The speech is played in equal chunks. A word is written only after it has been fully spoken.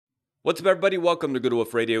What's up, everybody? Welcome to Good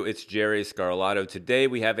Wolf Radio. It's Jerry Scarlato. Today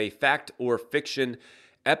we have a fact or fiction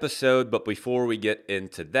episode, but before we get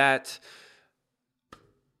into that,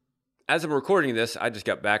 as I'm recording this, I just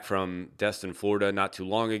got back from Destin, Florida not too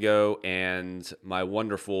long ago, and my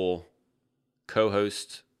wonderful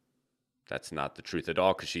co-host, that's not the truth at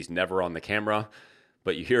all because she's never on the camera,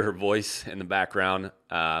 but you hear her voice in the background.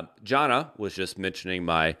 Jana was just mentioning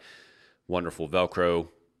my wonderful Velcro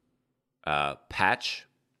patch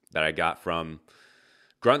that I got from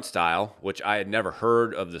Grunt Style, which I had never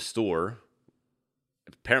heard of the store.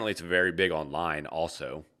 Apparently, it's very big online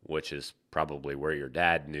also, which is probably where your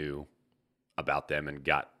dad knew about them and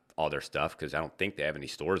got all their stuff, because I don't think they have any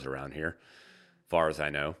stores around here, as far as I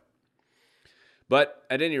know. But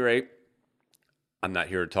at any rate, I'm not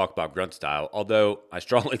here to talk about Grunt Style, although I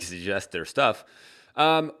strongly suggest their stuff.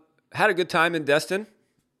 Had a good time in Destin.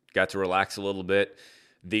 Got to relax a little bit.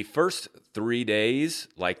 The first 3 days,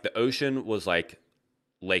 like, the ocean was like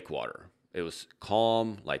lake water. It was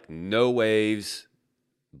calm, like no waves,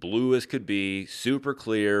 blue as could be, super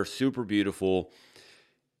clear, super beautiful.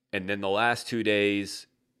 And then the last 2 days,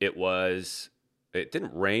 it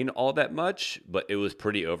didn't rain all that much, but it was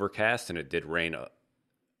pretty overcast and it did rain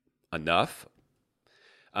enough.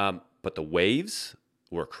 But the waves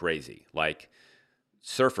were crazy. Like,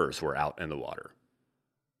 surfers were out in the water.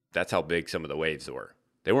 That's how big some of the waves were.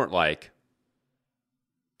 They weren't like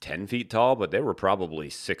 10 feet tall, but they were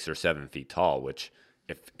probably 6 or 7 feet tall, which,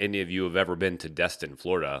 if any of you have ever been to Destin,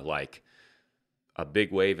 Florida, like, a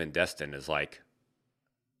big wave in Destin is like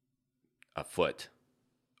a foot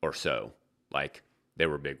or so. Like, they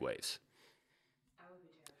were big waves.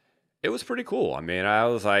 It was pretty cool. I mean, I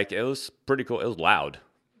was like, it was pretty cool. It was loud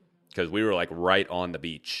because we were like right on the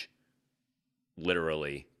beach,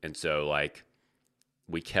 literally. And so, like,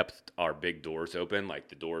 we kept our big doors open. Like,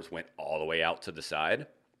 the doors went all the way out to the side.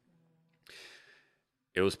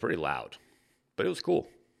 It was pretty loud, but it was cool.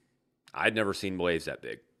 I'd never seen waves that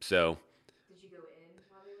big. So, Did you go in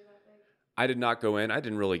while they were that big? I did not go in. I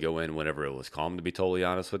didn't really go in whenever it was calm, to be totally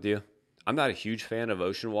honest with you. I'm not a huge fan of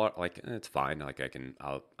ocean water. Like, it's fine. Like,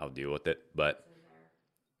 I'll deal with it. But, It's in there.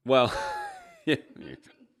 well, yeah,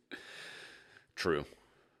 true.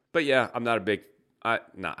 But yeah, I'm not a big. I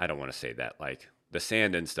don't want to say that. Like, the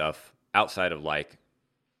sand and stuff outside of like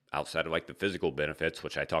the physical benefits,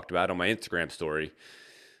 which I talked about on my Instagram story.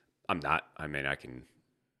 I'm not. I mean, I can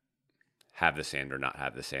have the sand or not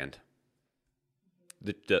have the sand.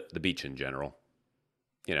 The beach in general,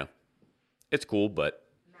 it's cool, but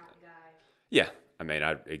Mountain guy. yeah, I mean,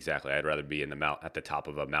 I'd rather be in at the top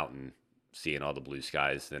of a mountain, seeing all the blue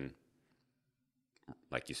skies than,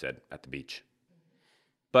 like you said, at the beach.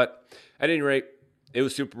 But at any rate, it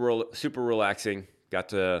was super relaxing. Got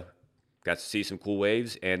to see some cool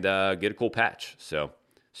waves and get a cool patch. So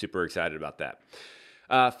super excited about that.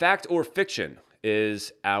 Fact or fiction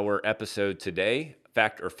is our episode today.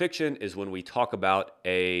 Fact or fiction is when we talk about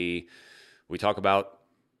a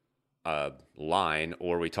line,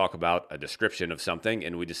 or we talk about a description of something,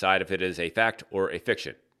 and we decide if it is a fact or a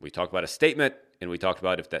fiction. We talk about a statement, and we talk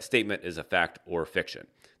about if that statement is a fact or fiction.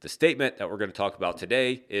 The statement that we're going to talk about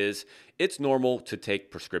today is, it's normal to take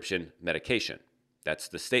prescription medication. That's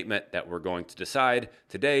the statement that we're going to decide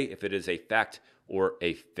today if it is a fact or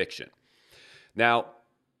a fiction. Now,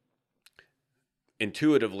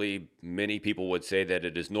 intuitively, many people would say that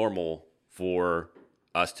it is normal for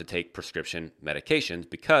us to take prescription medications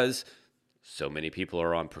because so many people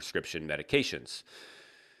are on prescription medications.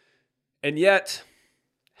 And yet,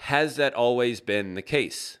 has that always been the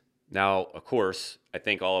case? Now, of course, I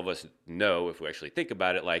think all of us know, if we actually think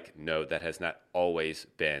about it, like, no, that has not always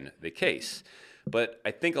been the case. But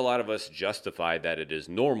I think a lot of us justify that it is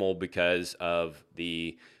normal because of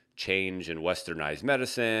the change in westernized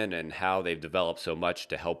medicine and how they've developed so much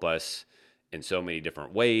to help us in so many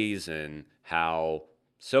different ways, and how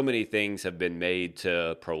so many things have been made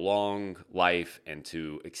to prolong life and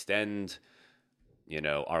to extend,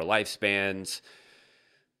 our lifespans.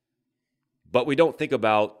 But we don't think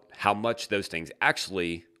about how much those things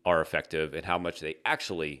actually are effective and how much they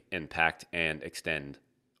actually impact and extend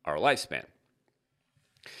our lifespan.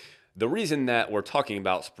 The reason that we're talking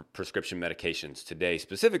about prescription medications today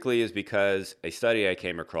specifically is because a study I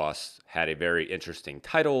came across had a very interesting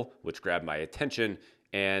title, which grabbed my attention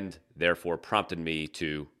and therefore prompted me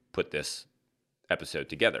to put this episode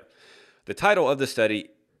together. The title of the study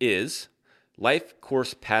is Life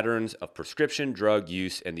Course Patterns of Prescription Drug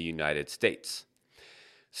Use in the United States.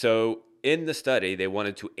 So in the study, they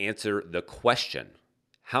wanted to answer the question,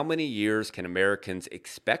 how many years can Americans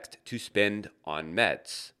expect to spend on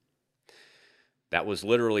meds? That was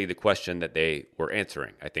literally the question that they were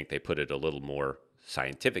answering. I think they put it a little more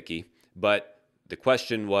scientific-y, but the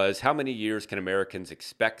question was, how many years can Americans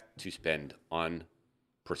expect to spend on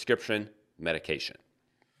prescription medication?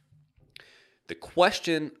 The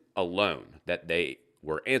question alone that they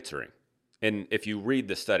were answering, and if you read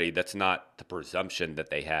the study, that's not the presumption that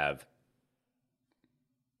they have,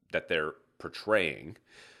 that they're portraying,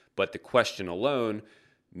 but the question alone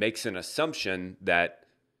makes an assumption that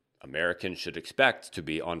Americans should expect to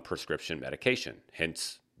be on prescription medication.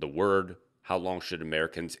 Hence the word, how long should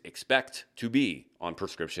Americans expect to be on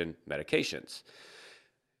prescription medications?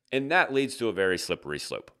 And that leads to a very slippery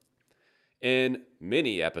slope. In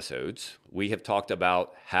many episodes, we have talked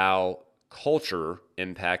about how culture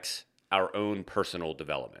impacts our own personal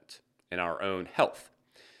development and our own health,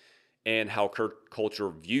 and how culture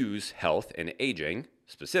views health and aging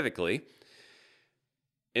specifically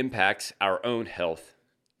impacts our own health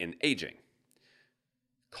in aging.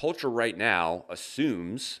 Culture right now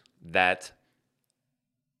assumes that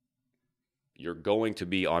you're going to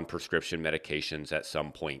be on prescription medications at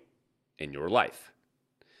some point in your life.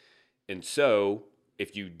 And so,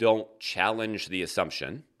 if you don't challenge the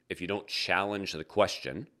assumption, if you don't challenge the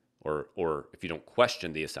question, or if you don't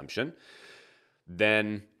question the assumption,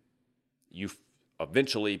 then you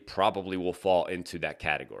eventually probably will fall into that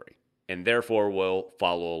category, and therefore will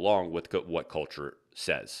follow along with what culture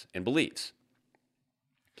says and believes.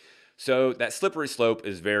 So that slippery slope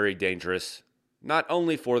is very dangerous, not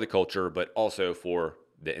only for the culture, but also for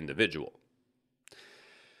the individual.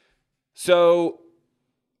 So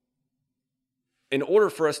in order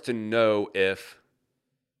for us to know if,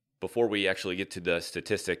 before we actually get to the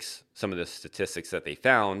statistics, some of the statistics that they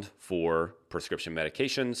found for prescription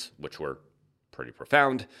medications, which were pretty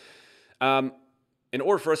profound, in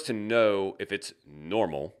order for us to know if it's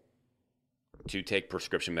normal to take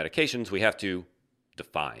prescription medications, we have to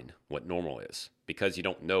define what normal is, because you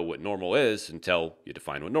don't know what normal is until you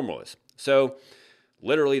define what normal is. So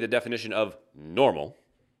literally the definition of normal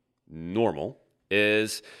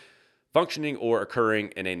is functioning or occurring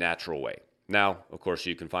in a natural way. Now, of course,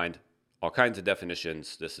 you can find all kinds of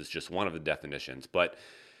definitions. This is just one of the definitions, but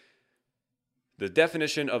the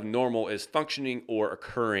definition of normal is functioning or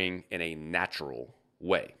occurring in a natural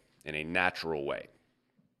way,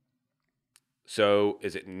 So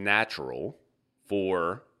is it natural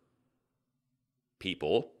for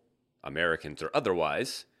people, Americans or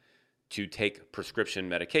otherwise, to take prescription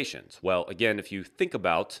medications? Well, again, if you think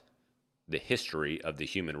about the history of the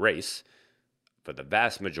human race, for the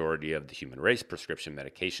vast majority of the human race, prescription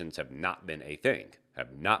medications have not been a thing,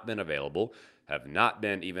 have not been available, have not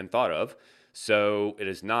been even thought of. So it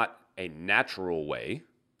is not a natural way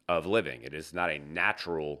of living. It is not a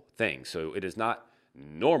natural thing. So it is not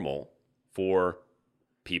normal for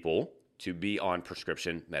people to be on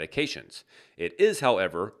prescription medications. It is,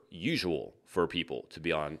 however, usual for people to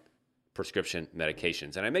be on prescription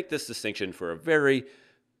medications. And I make this distinction for a very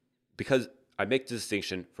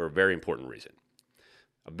important reason.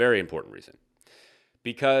 A very important reason.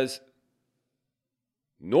 Because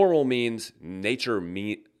normal means nature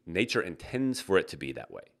intends for it to be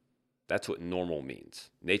that way. That's what normal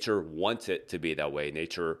means. Nature wants it to be that way.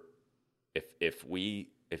 Nature, if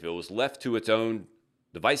it was left to its own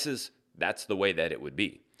devices, that's the way that it would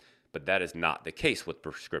be. But that is not the case with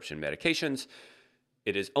prescription medications.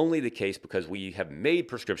 It is only the case because we have made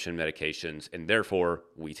prescription medications and therefore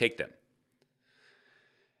we take them.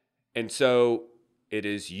 And so it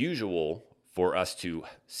is usual for us to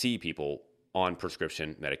see people on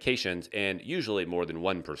prescription medications, and usually more than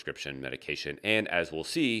one prescription medication. And as we'll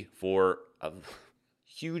see, for a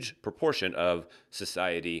huge proportion of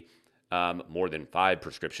society, more than 5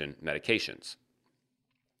 prescription medications.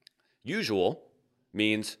 Usual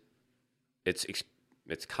means it's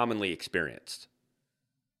commonly experienced.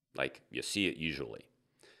 Like, you see it usually.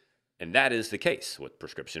 And that is the case with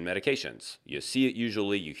prescription medications. You see it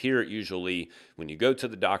usually, you hear it usually. When you go to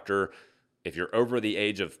the doctor, if you're over the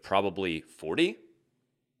age of probably 40,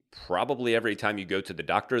 probably every time you go to the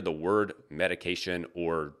doctor, the word medication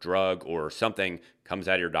or drug or something comes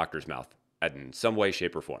out of your doctor's mouth in some way,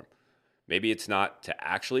 shape, or form. Maybe it's not to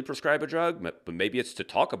actually prescribe a drug, but maybe it's to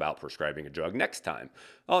talk about prescribing a drug next time.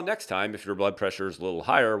 Oh, next time, if your blood pressure is a little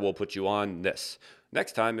higher, we'll put you on this.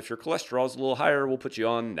 Next time, if your cholesterol is a little higher, we'll put you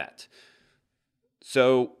on that.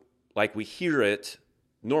 So, like, we hear it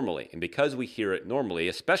normally. And because we hear it normally,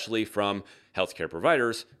 especially from healthcare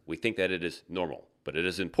providers, we think that it is normal. But it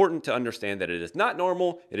is important to understand that it is not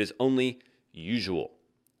normal. It is only usual.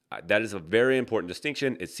 That is a very important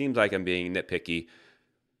distinction. It seems like I'm being nitpicky,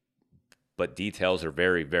 but details are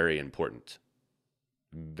very, very important.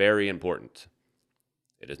 Very important.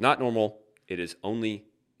 It is not normal. It is only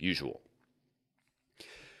usual.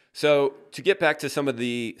 So to get back to some of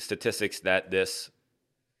the statistics that this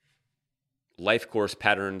life course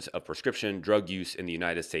patterns of prescription drug use in the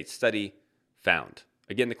United States study found.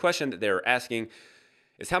 Again, the question that they're asking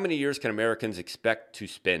is how many years can Americans expect to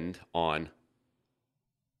spend on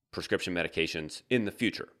prescription medications in the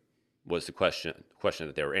future was the question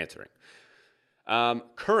that they were answering.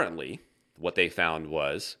 Currently, what they found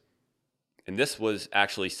was, and this was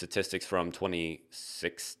actually statistics from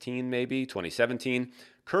 2016, maybe 2017.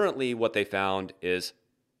 Currently, what they found is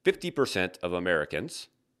 50% of Americans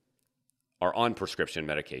are on prescription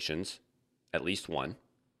medications, at least one.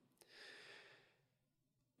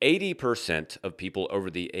 80% of people over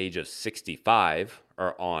the age of 65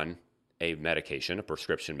 are on a medication, a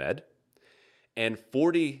prescription med. And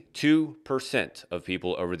 42% of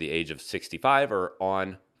people over the age of 65 are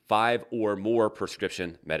on 5 or more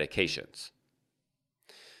prescription medications.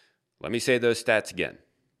 Let me say those stats again.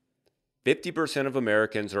 50% of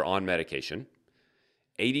Americans are on medication.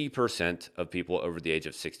 80% of people over the age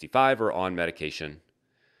of 65 are on medication.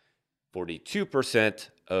 42%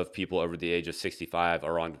 of people over the age of 65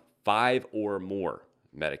 are on 5 or more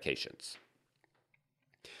medications.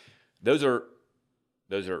 Those are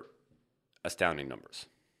astounding numbers.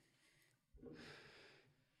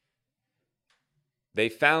 They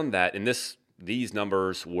found that, and these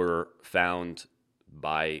numbers were found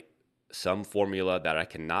by some formula that I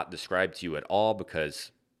cannot describe to you at all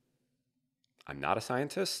because I'm not a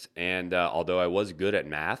scientist, and although I was good at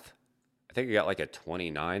math, I think I got like a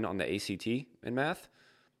 29 on the ACT in math.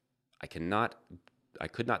 I could not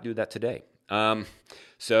do that today.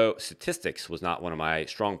 So statistics was not one of my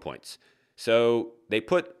strong points. So they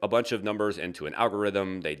put a bunch of numbers into an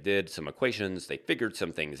algorithm. They did some equations. They figured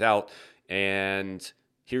some things out. And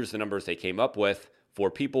here's the numbers they came up with. For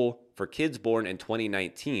kids born in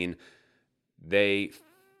 2019, they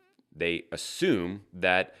assume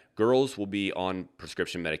that girls will be on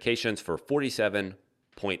prescription medications for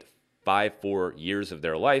 47.54 years of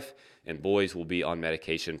their life, and boys will be on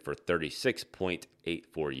medication for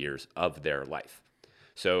 36.84 years of their life.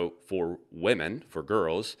 So for women, for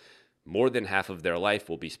girls, more than half of their life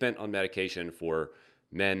will be spent on medication. For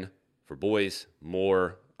men, for boys,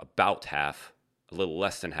 about half, a little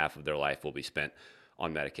less than half of their life will be spent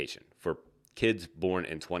on medication for kids born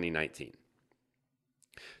in 2019.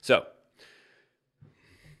 So,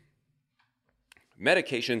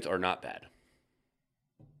 medications are not bad.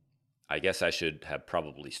 I guess I should have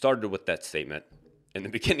probably started with that statement in the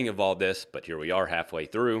beginning of all this, but here we are halfway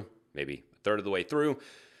through, maybe a third of the way through.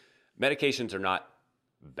 Medications are not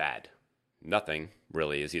bad. Nothing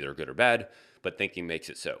really is either good or bad, but thinking makes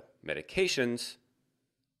it so. Medications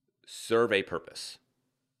serve a purpose.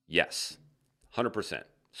 Yes, 100%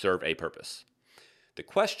 serve a purpose. The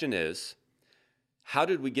question is, how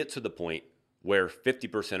did we get to the point where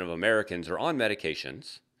 50% of Americans are on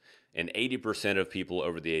medications and 80% of people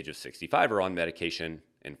over the age of 65 are on medication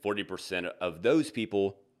and 40% of those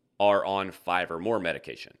people are on 5 or more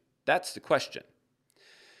medication? That's the question.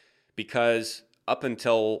 Because up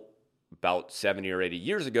until about 70 or 80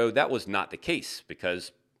 years ago, that was not the case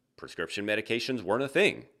because prescription medications weren't a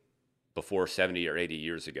thing before 70 or 80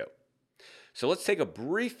 years ago. So let's take a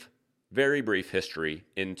very brief history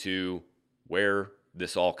into where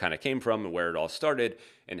this all kind of came from and where it all started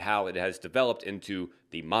and how it has developed into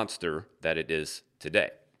the monster that it is today.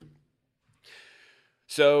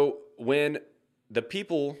 So when the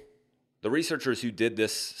researchers who did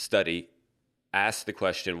this study asked the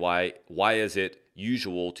question, why is it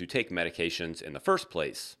usual to take medications in the first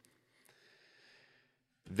place?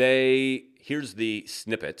 Here's the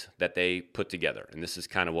snippet that they put together, and this is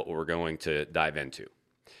kind of what we're going to dive into.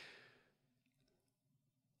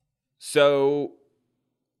 So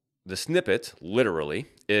the snippet, literally,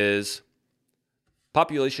 is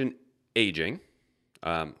population aging.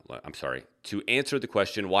 To answer the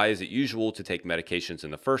question, why is it usual to take medications in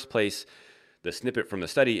the first place? The snippet from the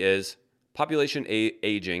study is population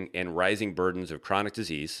aging and rising burdens of chronic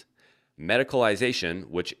disease, medicalization,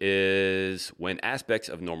 which is when aspects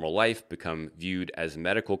of normal life become viewed as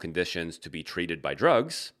medical conditions to be treated by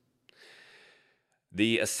drugs,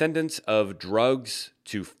 the ascendance of drugs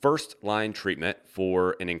to first-line treatment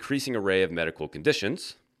for an increasing array of medical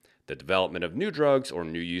conditions, the development of new drugs or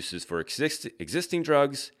new uses for existing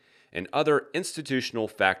drugs, and other institutional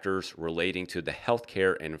factors relating to the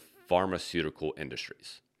healthcare and pharmaceutical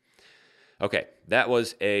industries. Okay, that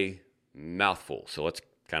was a mouthful, so let's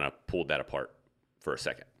kind of pull that apart for a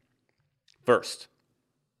second. First,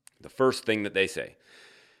 the first thing that they say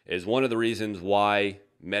is one of the reasons why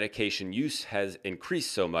medication use has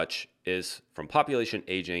increased so much is from population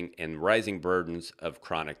aging and rising burdens of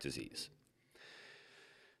chronic disease.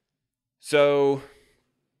 So,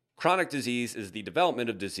 chronic disease is the development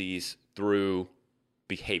of disease through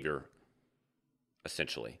behavior,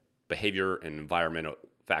 essentially. Behavior and environmental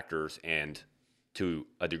factors, and to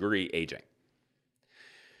a degree, aging.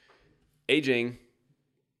 Aging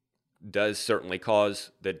does certainly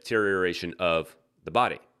cause the deterioration of the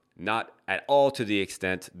body. Not at all to the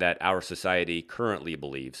extent that our society currently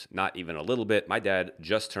believes, not even a little bit. My dad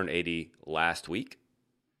just turned 80 last week.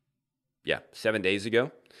 7 days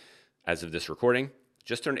ago, as of this recording.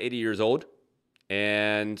 Just turned 80 years old,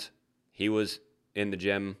 and he was in the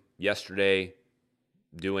gym yesterday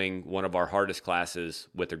doing one of our hardest classes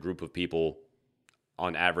with a group of people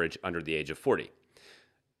on average under the age of 40.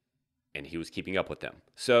 And he was keeping up with them.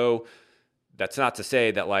 So that's not to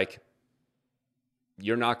say that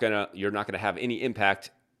you're not gonna have any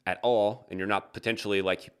impact at all, and you're not potentially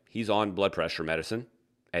he's on blood pressure medicine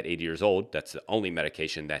at 80 years old. That's the only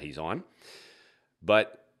medication that he's on.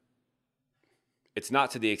 But it's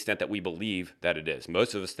not to the extent that we believe that it is.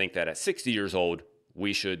 Most of us think that at 60 years old,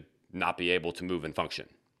 we should not be able to move and function.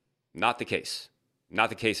 Not the case. Not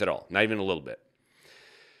the case at all. Not even a little bit.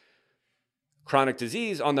 Chronic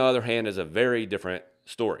disease, on the other hand, is a very different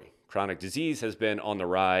story. Chronic disease has been on the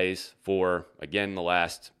rise for, again, the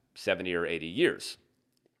last 70 or 80 years.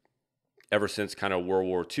 Ever since kind of World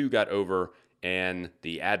War II got over and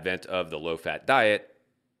the advent of the low-fat diet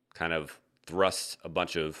kind of thrusts a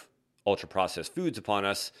bunch of ultra-processed foods upon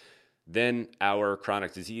us, then our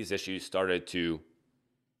chronic disease issues started to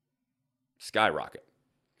skyrocket.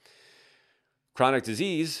 Chronic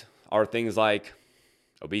disease are things like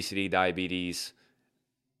obesity, diabetes,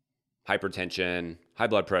 hypertension, high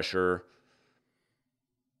blood pressure,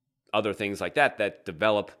 other things like that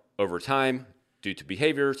develop over time due to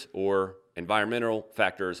behaviors or environmental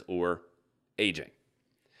factors or aging.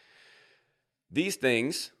 These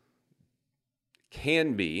things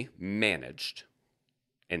can be managed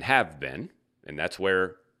and have been, and that's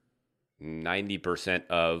where 90%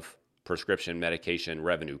 of prescription medication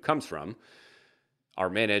revenue comes from, are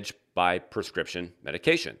managed by prescription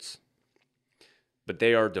medications. But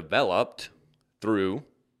they are developed through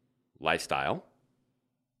lifestyle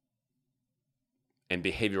and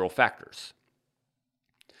behavioral factors.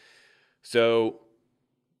 So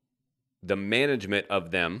the management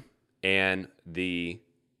of them and the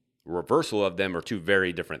reversal of them are two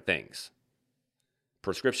very different things.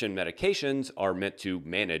 Prescription medications are meant to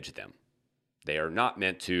manage them. They are not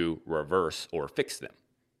meant to reverse or fix them.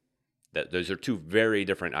 Those are two very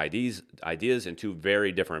different ideas and two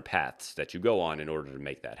very different paths that you go on in order to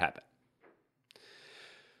make that happen.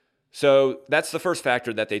 So that's the first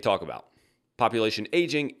factor that they talk about. Population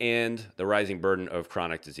aging and the rising burden of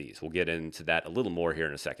chronic disease. We'll get into that a little more here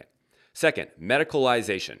in a second. Second,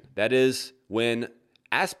 medicalization. That is when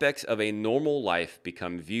aspects of a normal life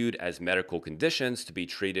become viewed as medical conditions to be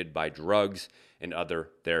treated by drugs and other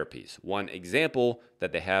therapies. One example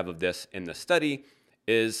that they have of this in the study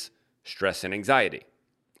is stress and anxiety.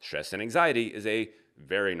 Stress and anxiety is a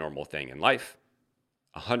very normal thing in life.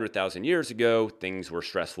 100,000 years ago, things were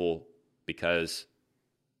stressful because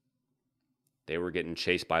they were getting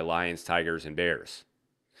chased by lions, tigers, and bears.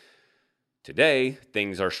 Today,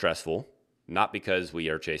 things are stressful, not because we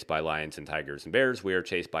are chased by lions and tigers and bears. We are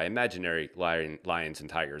chased by imaginary lions and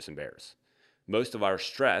tigers and bears. Most of our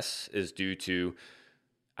stress is due to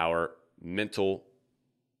our mental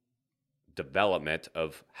development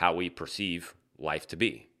of how we perceive life to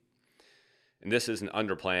be. And this isn't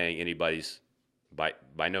underplaying anybody's,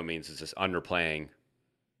 by no means is this underplaying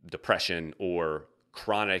depression or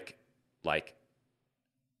chronic,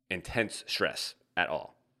 intense stress at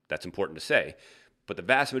all. That's important to say. But the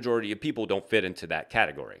vast majority of people don't fit into that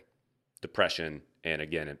category. Depression and,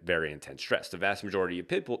 again, very intense stress. The vast majority of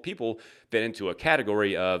people fit into a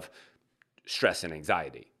category of stress and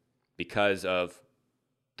anxiety because of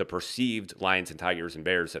the perceived lions and tigers and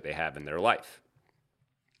bears that they have in their life.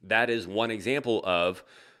 That is one example of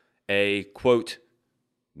a, quote,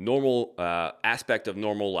 normal aspect of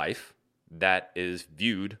normal life that is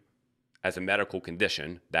viewed as a medical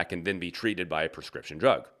condition that can then be treated by a prescription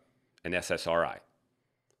drug, an SSRI,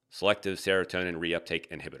 selective serotonin reuptake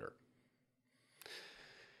inhibitor.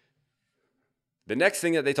 The next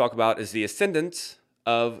thing that they talk about is the ascendance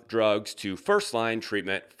of drugs to first-line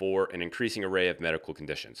treatment for an increasing array of medical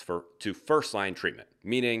conditions, to first-line treatment,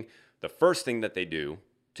 meaning the first thing that they do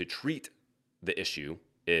to treat the issue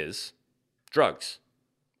is drugs.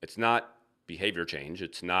 It's not behavior change.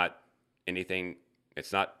 It's not anything.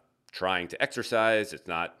 It's not trying to exercise. It's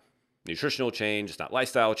not nutritional change. It's not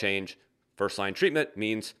lifestyle change. First line treatment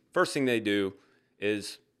means first thing they do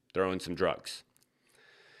is throw in some drugs.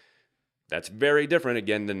 That's very different,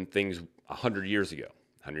 again, than things 100 years ago.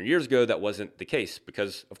 100 years ago, that wasn't the case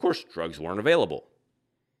because, of course, drugs weren't available.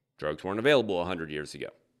 Drugs weren't available 100 years ago.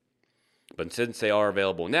 But since they are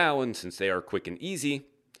available now and since they are quick and easy,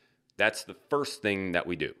 that's the first thing that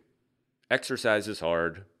we do. Exercise is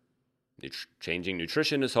hard. Changing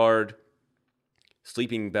nutrition is hard.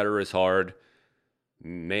 Sleeping better is hard.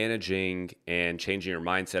 Managing and changing your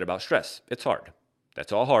mindset about stress, it's hard.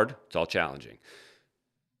 That's all hard. It's all challenging.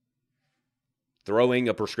 Throwing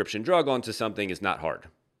a prescription drug onto something is not hard.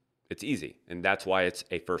 It's easy. And that's why it's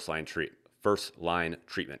a first line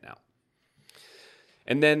treatment now.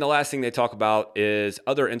 And then the last thing they talk about is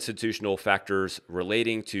other institutional factors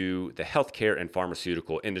relating to the healthcare and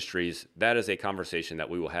pharmaceutical industries. That is a conversation that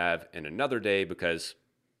we will have in another day because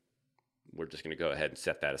we're just going to go ahead and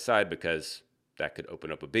set that aside because that could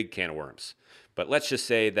open up a big can of worms. But let's just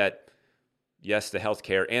say that, yes, the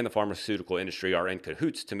healthcare and the pharmaceutical industry are in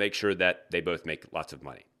cahoots to make sure that they both make lots of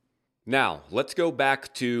money. Now, let's go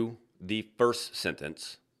back to the first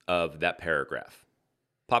sentence of that paragraph.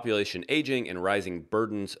 Population aging and rising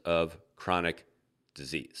burdens of chronic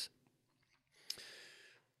disease.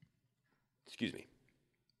 Excuse me.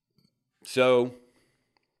 So,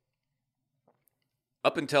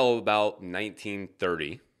 up until about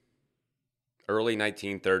 1930, early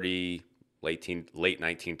 1930, late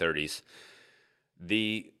 1930s,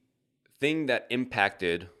 the thing that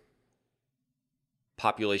impacted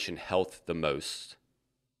population health the most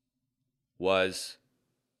was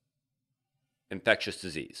infectious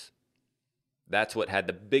disease. That's what had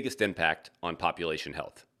the biggest impact on population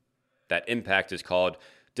health. That impact is called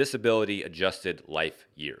disability adjusted life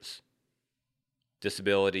years.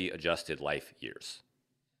 Disability adjusted life years.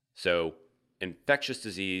 So infectious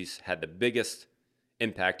disease had the biggest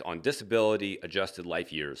impact on disability adjusted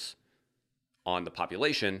life years on the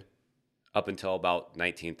population up until about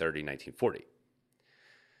 1930, 1940.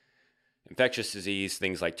 Infectious disease,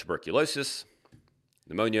 things like tuberculosis,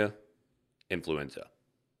 pneumonia, influenza.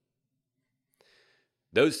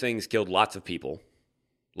 Those things killed lots of people,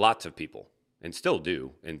 and still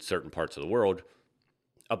do in certain parts of the world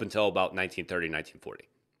up until about 1930, 1940.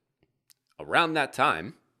 Around that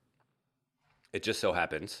time, it just so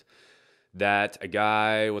happens that a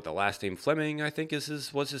guy with the last name Fleming, I think was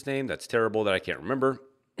his name. That's terrible that I can't remember.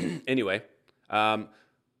 Anyway,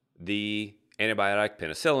 the antibiotic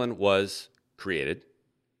penicillin was created.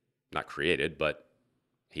 Not created, but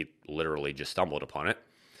he literally just stumbled upon it.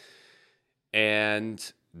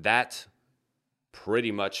 And that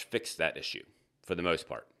pretty much fixed that issue for the most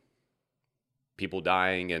part. People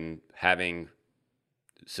dying and having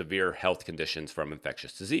severe health conditions from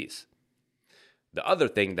infectious disease. The other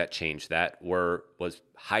thing that changed that was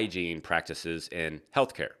hygiene practices in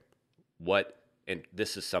healthcare. And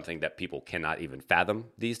this is something that people cannot even fathom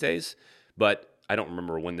these days, but I don't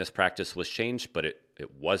remember when this practice was changed, but it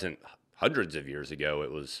wasn't hundreds of years ago.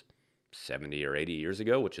 It was 70 or 80 years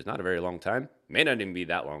ago, which is not a very long time. May not even be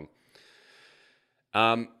that long.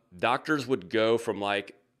 Doctors would go from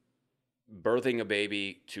like birthing a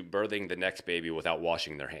baby to birthing the next baby without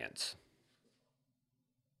washing their hands.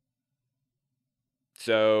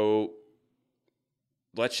 So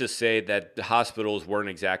let's just say that the hospitals weren't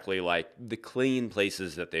exactly like the clean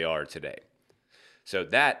places that they are today. So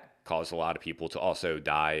that caused a lot of people to also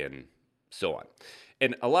die and so on.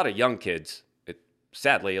 And a lot of young kids,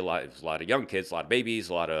 sadly, a lot of young kids, a lot of babies,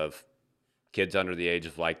 a lot of kids under the age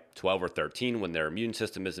of like 12 or 13 when their immune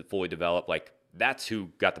system isn't fully developed, like that's who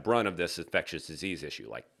got the brunt of this infectious disease issue.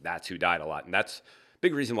 Like that's who died a lot. And that's a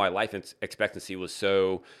big reason why life expectancy was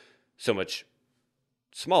so much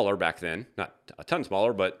smaller back then, not a ton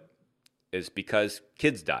smaller, but is because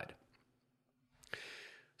kids died.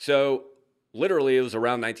 So literally it was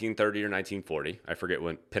around 1930 or 1940. I forget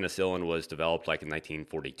when penicillin was developed, like in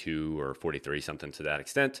 1942 or 43, something to that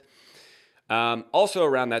extent. Also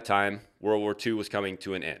around that time, World War II was coming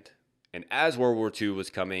to an end. And as World War II was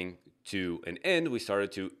coming to an end, we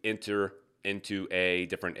started to enter into a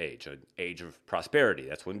different age, an age of prosperity.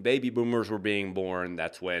 That's when baby boomers were being born.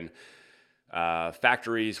 That's when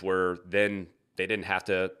factories were then, they didn't have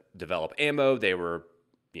to develop ammo. They were,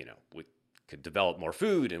 we could develop more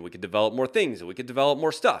food and we could develop more things and we could develop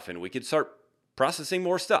more stuff and we could start processing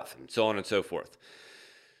more stuff and so on and so forth.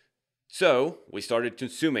 So we started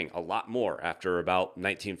consuming a lot more after about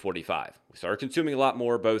 1945. We started consuming a lot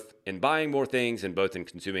more, both in buying more things and both in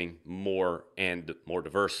consuming more and more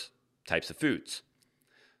diverse types of foods.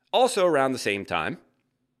 Also around the same time,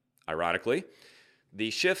 ironically,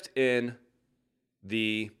 the shift in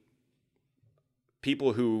the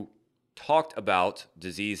people who talked about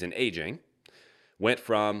disease and aging went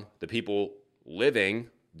from the people living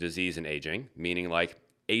disease and aging, meaning like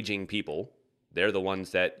aging people. They're the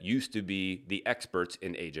ones that used to be the experts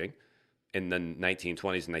in aging in the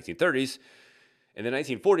 1920s and 1930s. In the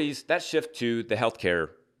 1940s, that shift to the healthcare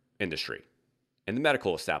industry and the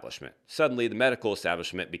medical establishment. Suddenly, the medical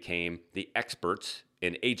establishment became the experts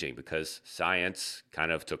in aging because science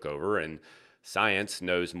kind of took over, and science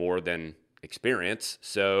knows more than experience.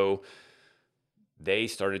 So they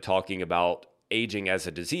started talking about aging as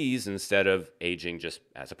a disease instead of aging just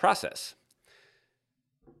as a process.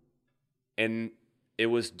 And it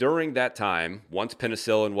was during that time, once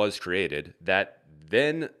penicillin was created, that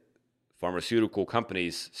then pharmaceutical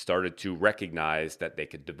companies started to recognize that they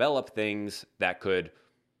could develop things that could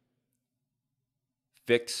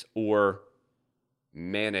fix or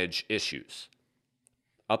manage issues.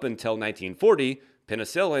 Up until 1940,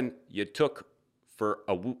 penicillin you took for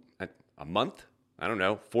a month,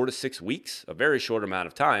 4 to 6 weeks, a very short amount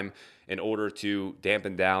of time in order to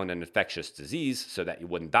dampen down an infectious disease so that you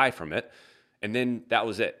wouldn't die from it. And then that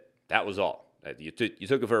was it. That was all. You took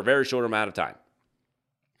it for a very short amount of time.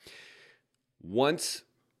 Once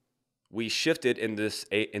we shifted into this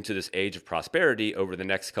age of prosperity over the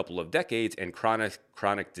next couple of decades, and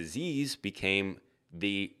chronic disease became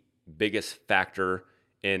the biggest factor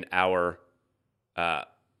in our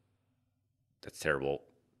that's terrible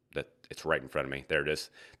that it's right in front of me. There it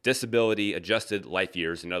is. Disability adjusted life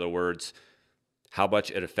years. In other words, how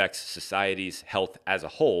much it affects society's health as a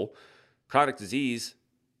whole. Chronic disease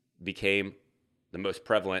became the most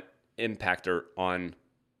prevalent impactor on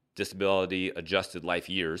disability adjusted life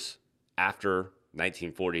years after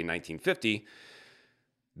 1940, 1950.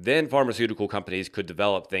 Then pharmaceutical companies could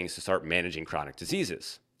develop things to start managing chronic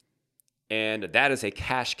diseases. And that is a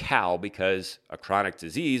cash cow because a chronic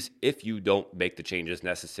disease, if you don't make the changes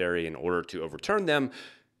necessary in order to overturn them,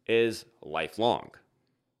 is lifelong.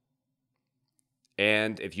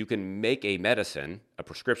 And if you can make a medicine, a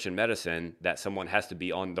prescription medicine, that someone has to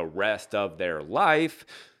be on the rest of their life,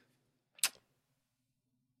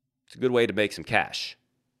 it's a good way to make some cash.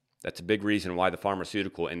 That's a big reason why the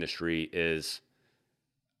pharmaceutical industry is,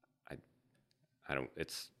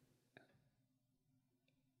 it's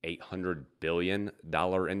 $800 billion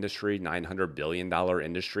industry, $900 billion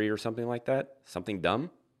industry or something like that. Something dumb.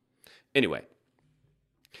 Anyway,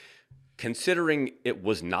 considering it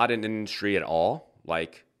was not an industry at all,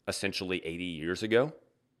 like essentially 80 years ago,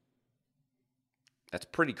 that's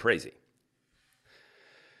pretty crazy.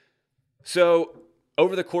 So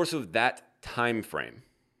over the course of that time frame,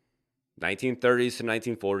 1930s to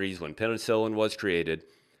 1940s, when penicillin was created,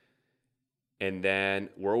 and then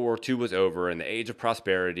World War II was over, and the age of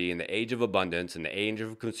prosperity, and the age of abundance, and the age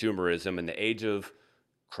of consumerism, and the age of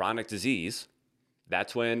chronic disease,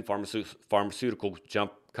 that's when pharmaceutical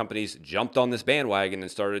companies jumped on this bandwagon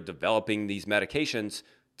and started developing these medications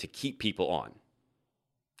to keep people on.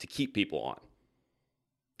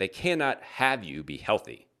 They cannot have you be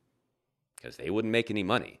healthy because they wouldn't make any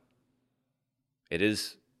money. It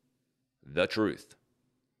is the truth.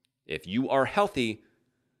 If you are healthy,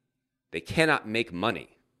 they cannot make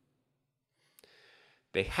money.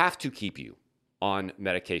 They have to keep you on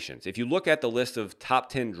medications. If you look at the list of top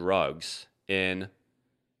 10 drugs that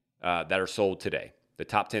are sold today, the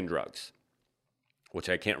top 10 drugs, which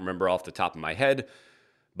I can't remember off the top of my head,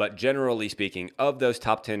 but generally speaking, of those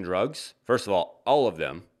top 10 drugs, first of all of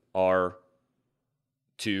them are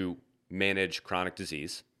to manage chronic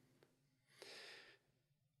disease.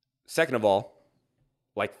 Second of all,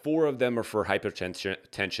 like 4 of them are for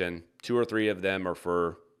hypertension, 2 or 3 of them are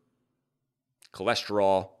for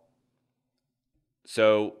cholesterol.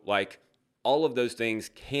 So like all of those things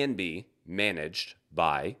can be managed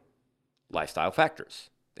by lifestyle factors.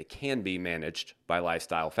 They can be managed by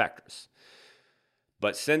lifestyle factors.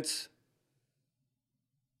 But since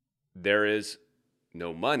there is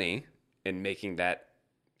no money in making that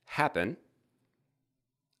happen,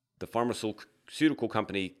 the pharmaceutical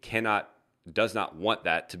company does not want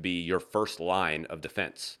that to be your first line of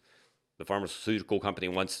defense. The pharmaceutical company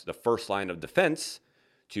wants the first line of defense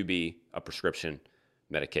to be a prescription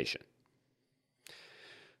medication.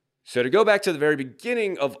 So to go back to the very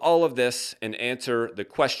beginning of all of this and answer the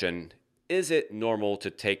question, is it normal to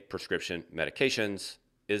take prescription medications?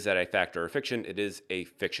 Is that a fact or a fiction? It is a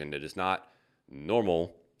fiction. It is not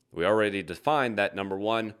normal. We already defined that, number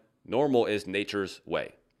one, normal is nature's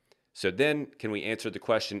way. So then can we answer the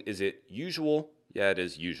question, is it usual? Yeah, it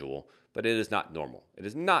is usual, but it is not normal. It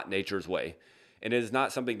is not nature's way, and it is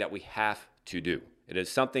not something that we have to do. It is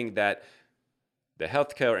something that the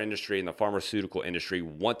healthcare industry and the pharmaceutical industry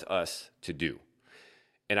want us to do.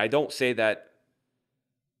 And I don't say that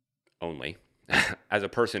only as a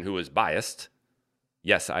person who is biased.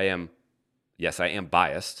 Yes, I am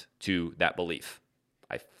biased to that belief.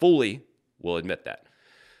 I fully will admit that.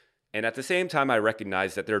 And at the same time, I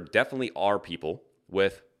recognize that there definitely are people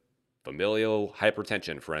with familial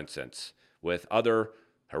hypertension, for instance, with other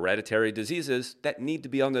hereditary diseases that need to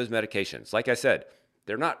be on those medications. Like I said,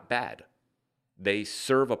 they're not bad. They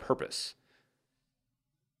serve a purpose.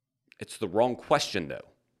 It's the wrong question, though.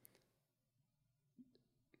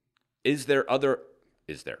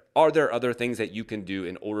 Are there other things that you can do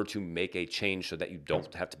in order to make a change so that you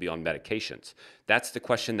don't have to be on medications? That's the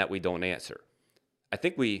question that we don't answer. I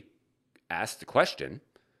think we ask the question,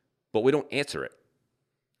 but we don't answer it.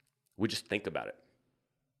 We just think about it.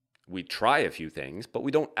 We try a few things, but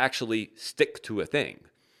we don't actually stick to a thing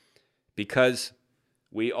because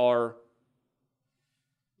we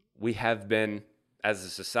have been, as a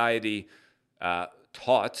society,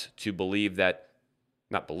 taught to believe that,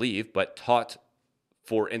 not believe, but taught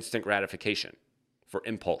for instant gratification, for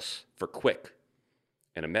impulse, for quick.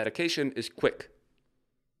 And a medication is quick.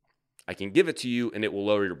 I can give it to you and it will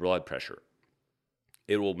lower your blood pressure.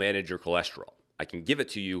 It will manage your cholesterol. I can give it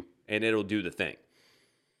to you and it'll do the thing.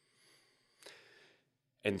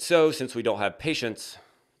 And so, since we don't have patience,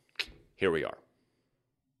 here we are.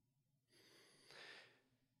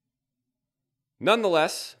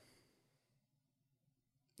 Nonetheless,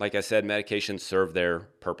 like I said, medications serve their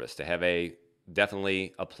purpose to have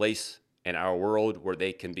definitely a place in our world where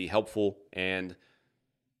they can be helpful and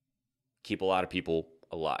keep a lot of people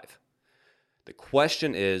alive. The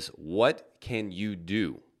question is, what can you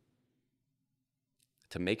do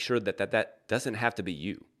to make sure that doesn't have to be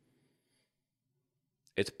you?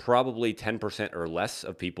 It's probably 10% or less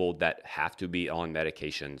of people that have to be on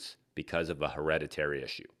medications because of a hereditary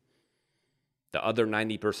issue. The other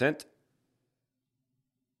 90%,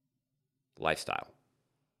 lifestyle.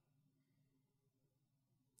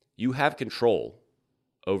 You have control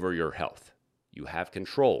over your health. You have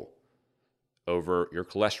control over your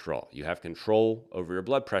cholesterol. You have control over your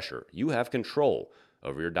blood pressure. You have control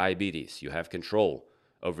over your diabetes. You have control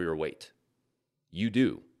over your weight. You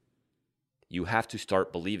do. You have to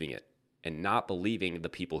start believing it and not believing the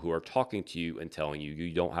people who are talking to you and telling you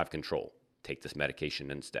you don't have control. Take this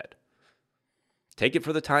medication instead. Take it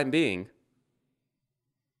for the time being,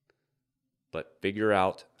 but figure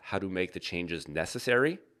out how to make the changes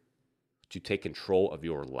necessary to take control of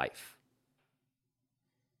your life.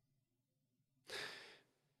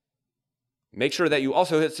 Make sure that you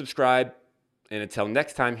also hit subscribe. And until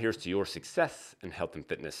next time, here's to your success in health and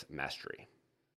fitness mastery.